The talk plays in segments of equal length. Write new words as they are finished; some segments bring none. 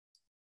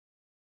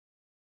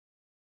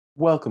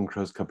Welcome,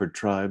 Crow's Cupboard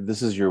Tribe.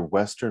 This is your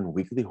Western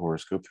weekly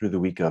horoscope through the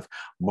week of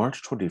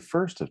March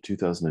 21st of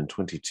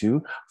 2022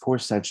 for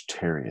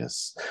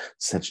Sagittarius.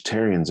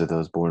 Sagittarians are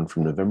those born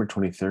from November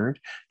 23rd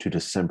to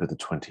December the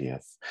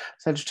 20th.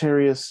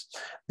 Sagittarius,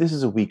 this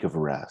is a week of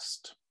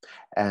rest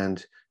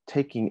and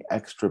taking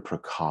extra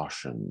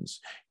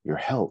precautions. Your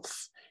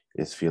health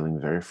is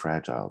feeling very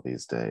fragile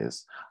these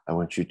days. I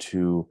want you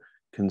to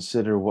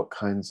consider what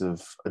kinds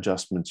of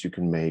adjustments you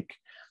can make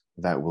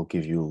that will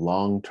give you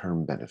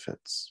long-term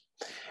benefits.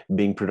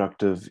 Being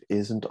productive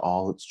isn't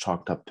all it's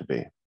chalked up to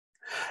be.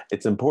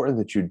 It's important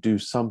that you do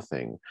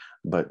something,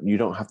 but you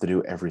don't have to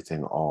do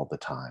everything all the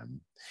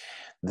time.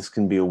 This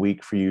can be a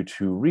week for you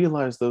to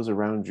realize those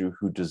around you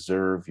who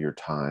deserve your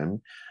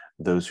time,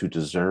 those who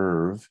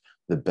deserve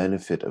the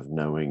benefit of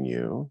knowing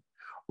you,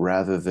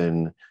 rather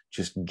than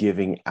just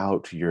giving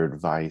out your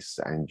advice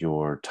and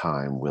your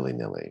time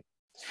willy-nilly.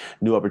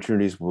 New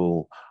opportunities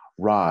will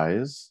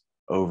rise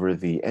over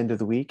the end of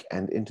the week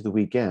and into the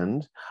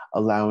weekend,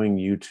 allowing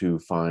you to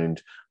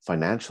find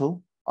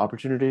financial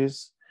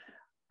opportunities,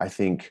 I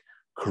think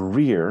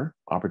career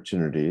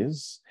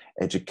opportunities,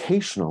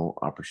 educational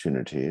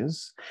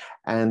opportunities,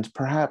 and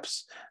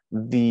perhaps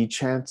the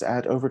chance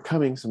at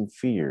overcoming some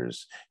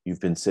fears you've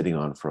been sitting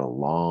on for a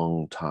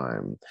long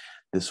time.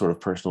 This sort of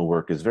personal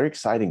work is very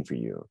exciting for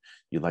you.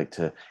 You like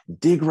to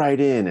dig right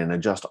in and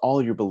adjust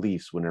all your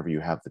beliefs whenever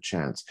you have the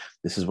chance.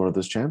 This is one of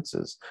those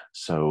chances.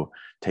 So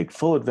take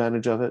full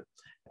advantage of it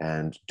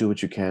and do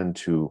what you can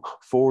to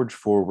forge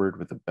forward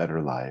with a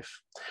better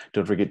life.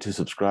 Don't forget to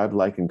subscribe,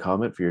 like, and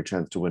comment for your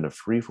chance to win a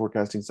free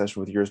forecasting session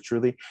with yours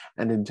truly.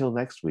 And until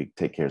next week,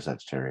 take care,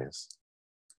 Sagittarius.